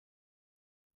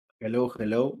Hello,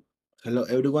 hello, hello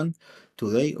everyone.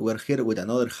 Today we're here with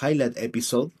another highlight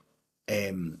episode.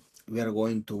 We are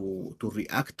going to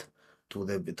react to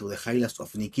the highlights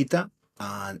of Nikita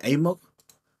and A1mog.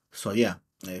 So yeah,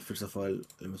 first of all,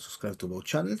 let me subscribe to both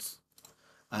channels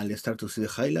and let's start to see the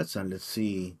highlights and let's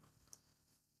see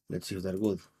if they're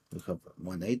good. We have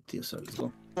 180, so let's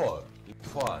go.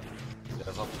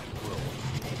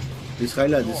 This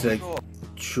highlight is like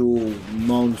 2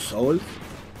 months old.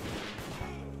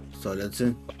 So let's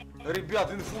see.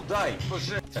 Ребят, инфу дай,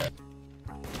 боже.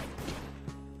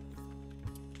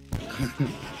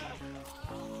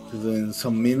 Doing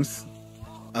some memes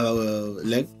about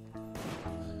leg.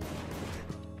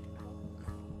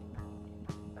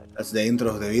 That's the intro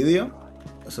of the video.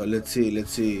 So let's see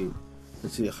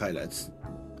the highlights.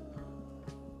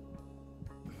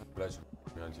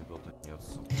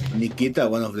 Nikita,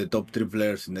 one of the top 3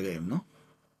 players in the game, no?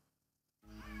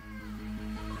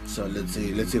 So let's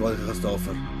see what he has to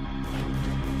offer.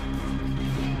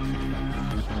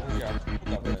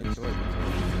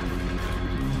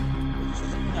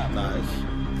 Nice.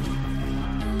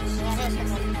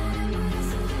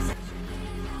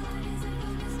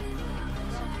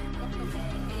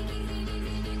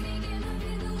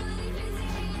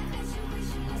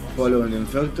 Following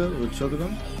infected with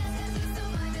shotgun.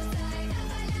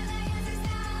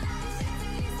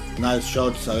 Nice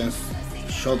shots against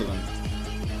shotgun.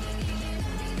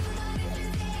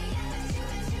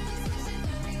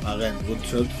 Again, good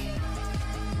shots.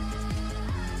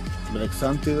 Breaks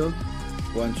antidote.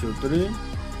 1, 2, 3.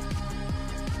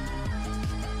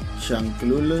 Shank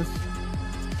clueless.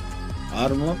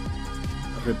 Armor.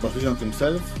 Reposition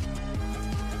himself.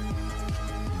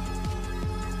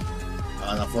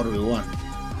 And a 4v1.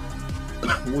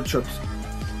 Good shots.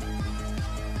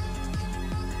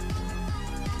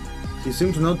 He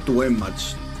seems not to aim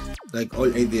much, like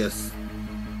all ADS.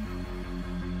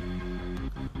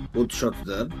 Good shots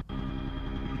there.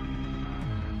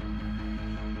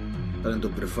 Trying to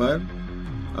pre-fire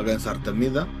against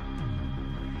Artemida.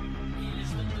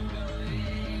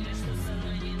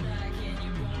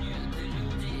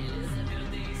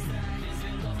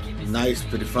 Nice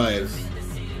pre-fires.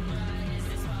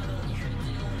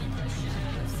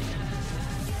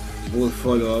 Good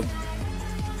follow-up.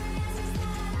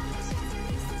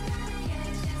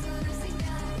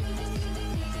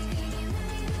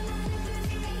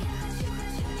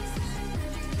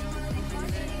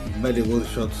 Very good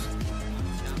shots.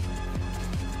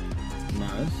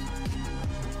 Nice.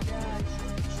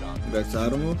 Gets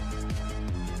armor.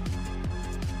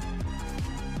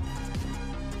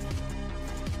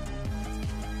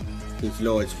 He's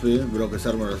low HP, broke his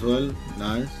armor as well.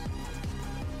 Nice.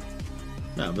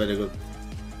 Yeah, very good.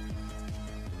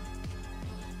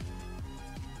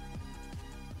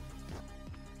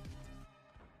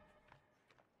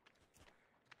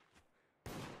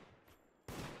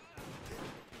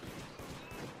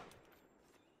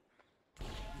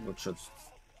 Good shots.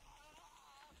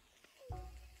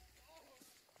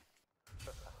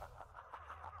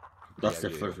 That's the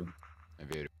first one.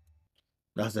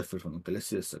 That's the first one. Okay, let's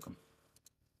see the second.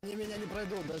 Они меня не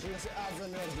пройдут, даже если ад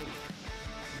замерзнет.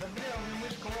 Да бля, у меня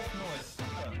мышка лопнулась.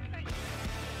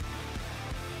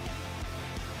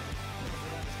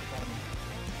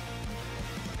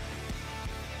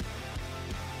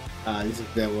 This is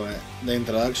the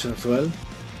introduction as well.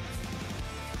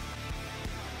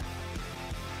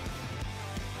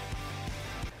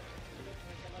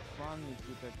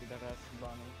 Никита, пидорас,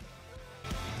 ебаный.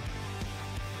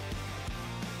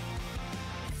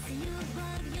 С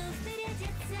любовью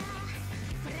встретиться,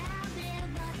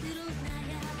 проблема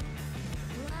трудная.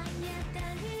 Планета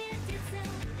вертится,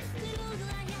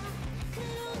 круглая,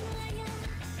 круглая.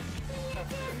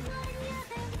 Летит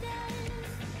планета вдаль,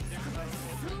 сквозь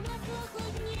суматоху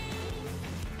дней.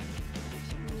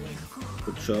 Легко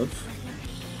Good shots.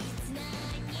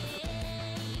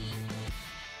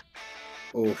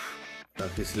 Oof,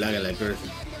 that is lagging like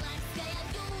crazy.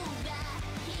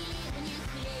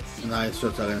 Nice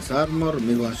shots against armor.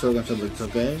 Mid one shotgun shot, but it's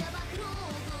okay.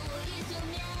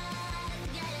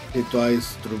 Hit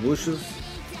twice through bushes.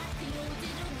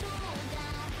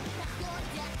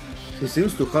 He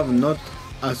seems to have not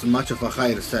as much of a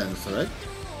higher sense, right?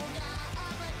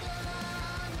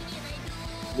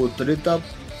 Good 3-tap.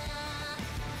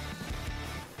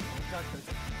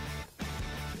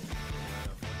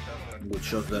 Good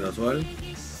shot there as well.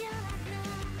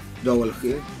 Double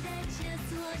hit.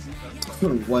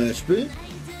 1 HP.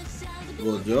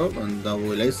 Good job. And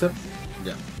double laser.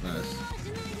 Yeah, nice.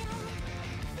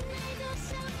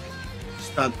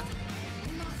 Stuck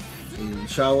in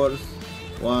showers.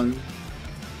 1.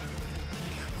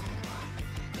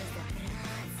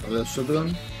 Other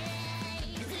shotgun.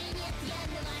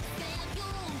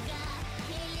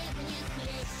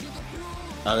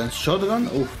 Against shotgun.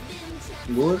 Oof.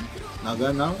 Good.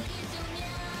 Again now.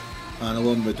 And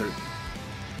one better.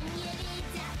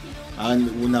 And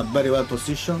in a very bad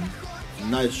position.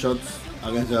 Nice shots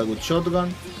against that good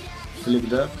shotgun. Flip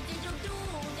there.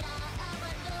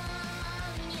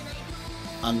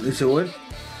 And easy win.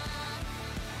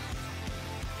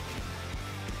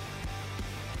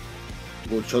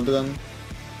 Good shotgun.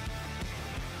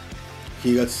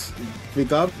 He gets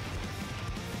picked up.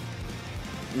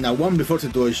 In a 1v4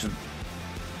 situation.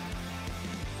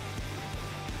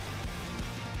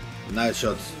 Nice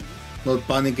shots. Not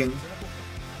panicking.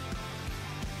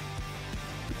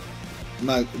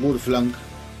 Nice, good flank.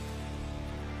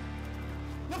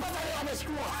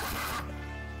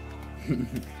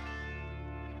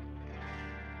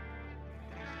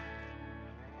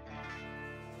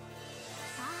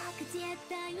 А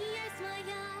где-то есть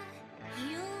моя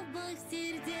любовь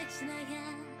сердечная,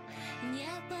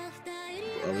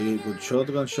 неповторимая, A really good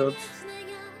shotgun shot.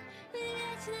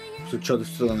 вечная, So shot is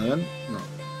still on again? No.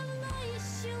 давно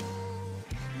ищу,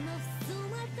 но в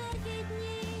суматохе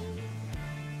дней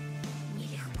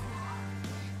нелегко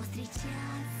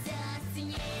повстречаться с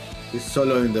ней. He's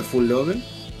solo in the full lobby.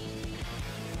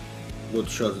 Good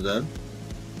shot there.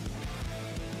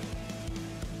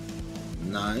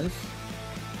 Nice.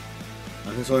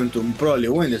 And he's going to probably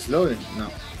win this lobby. No.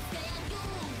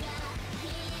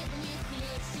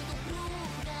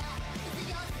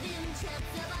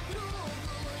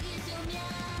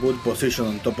 Good position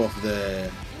on top of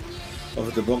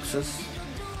the boxes.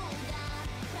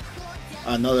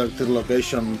 Another third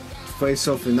location face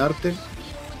off in Arctic.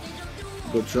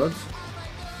 Good shots.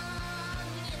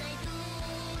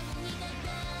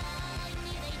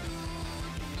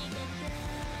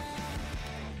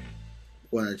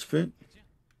 One HP.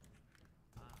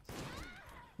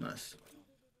 Nice.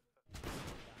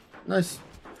 Nice.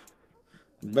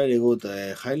 Very good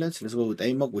highlights. Let's go with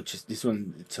A1mog, which is this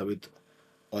one. It's a bit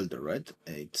older, right?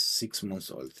 It's 6 months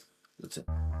old. That's it.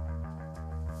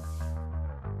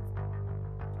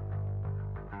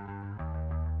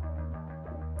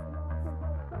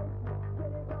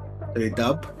 Straight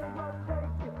up.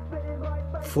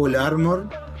 Full armor.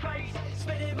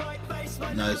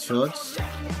 Nice shots.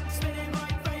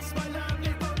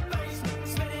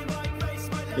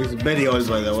 It's very old,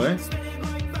 by the way.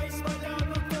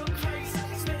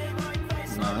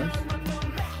 Nice.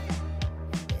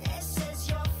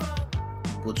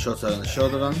 Good shots on the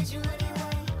shotgun.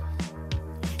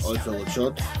 Also good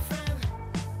shot.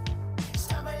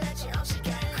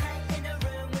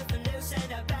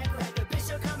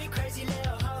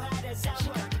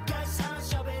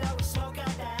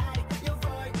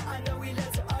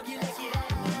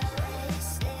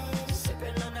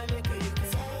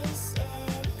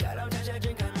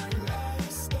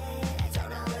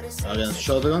 Against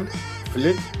shotgun.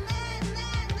 Flip.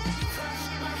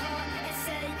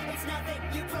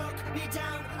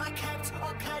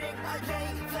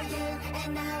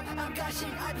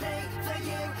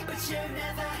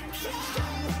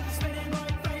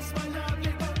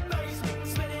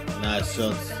 Nice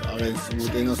shots against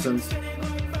with innocent.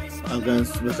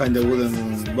 Against behind the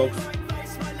wooden box.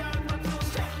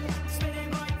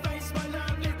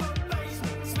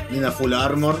 In a full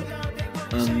armor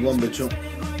and 1v2.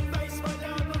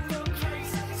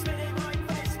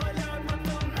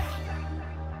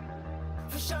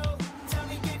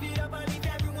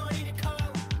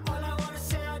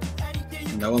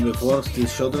 The one before, still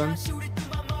shotgun.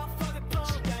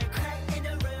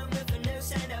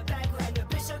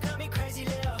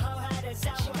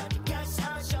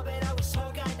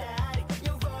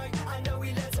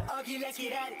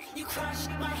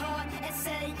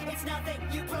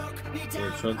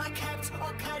 Good shot.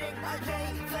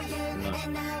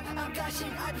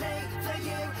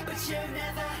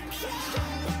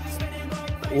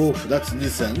 No. Oof, that's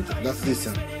decent. That's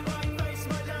decent.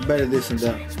 Very decent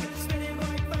there.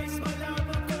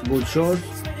 Good shot.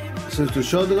 Switch to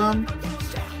shotgun.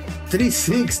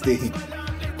 360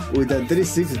 with a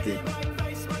 360.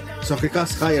 So he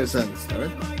has higher sense,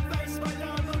 right?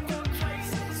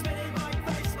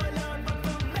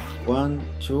 1,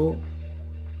 2,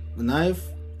 knife,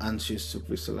 and she's to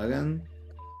pistol again.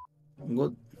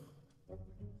 Good.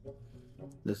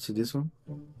 Let's see this one.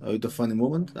 A bit of funny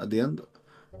moment at the end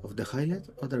of the highlight.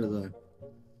 What are they doing?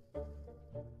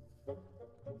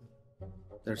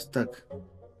 They're stuck.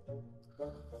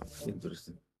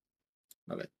 Interesting.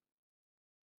 Okay.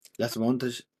 Last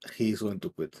montage, he is going to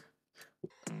quit,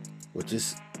 which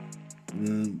is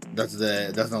that's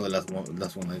not the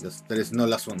last one. I guess there is no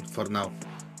last one for now.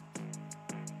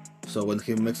 So when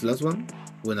he makes the last one,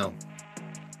 we know.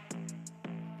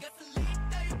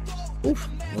 Oof,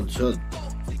 good shot.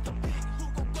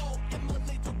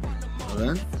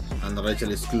 Again, and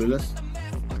Rachel is clueless.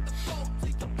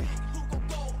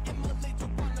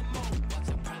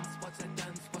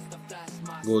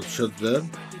 Good shot there.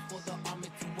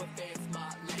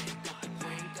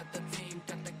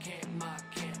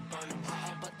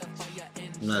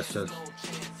 Nice shot.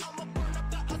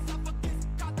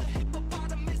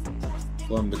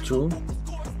 1v2.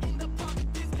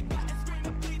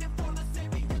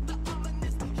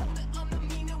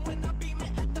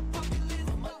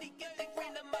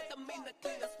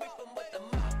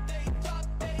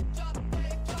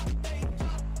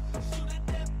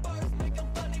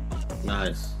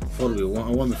 Nice.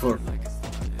 4v1, 1v4.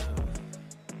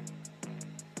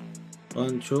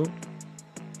 1-2.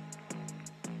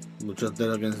 Good shot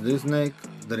there against this snake.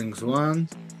 Drinks one.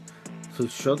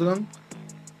 Switch shotgun.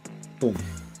 Boom.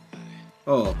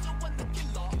 Oh.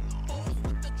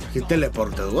 He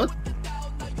teleported, what?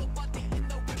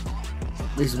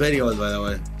 It's very old, by the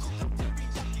way.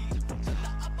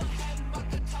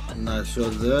 Nice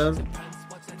shot there.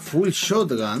 Full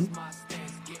shotgun.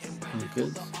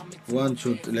 Okay. One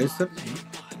shot laser.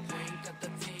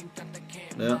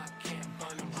 Yeah.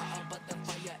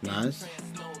 Nice.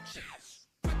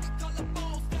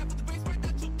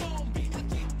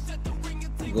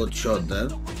 Good shot there.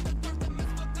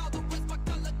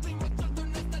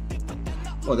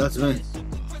 Oh, that's me.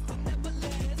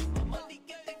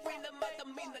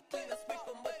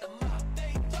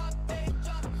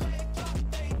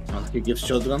 And he gives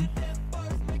shotgun.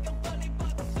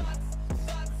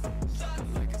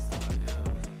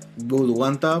 Good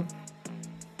one tap.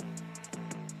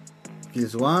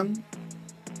 Kills one.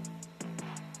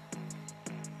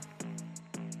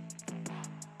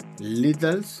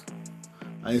 Littles.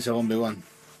 And it's a 1v1.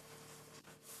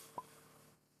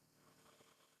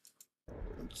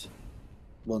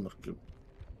 One more clip.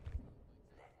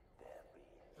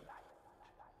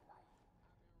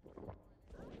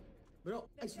 Bro,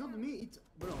 it's not me, it's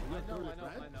bro. I know. Oh my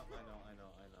god.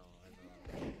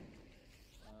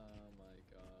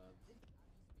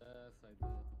 Yes, I do.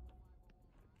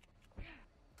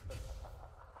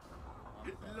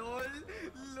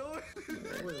 LOL.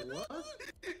 Wait, what?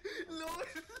 LOL.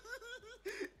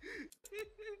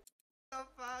 The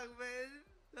fuck, man?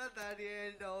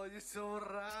 Nathaniel, no, you're so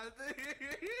rad.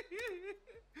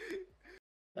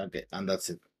 Okay, and that's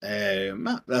it.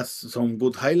 That's some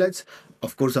good highlights.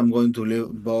 Of course, I'm going to leave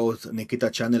both Nikita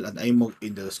channel and A1mog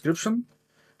in the description.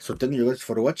 So thank you guys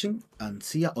for watching and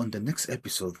see ya on the next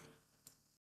episode.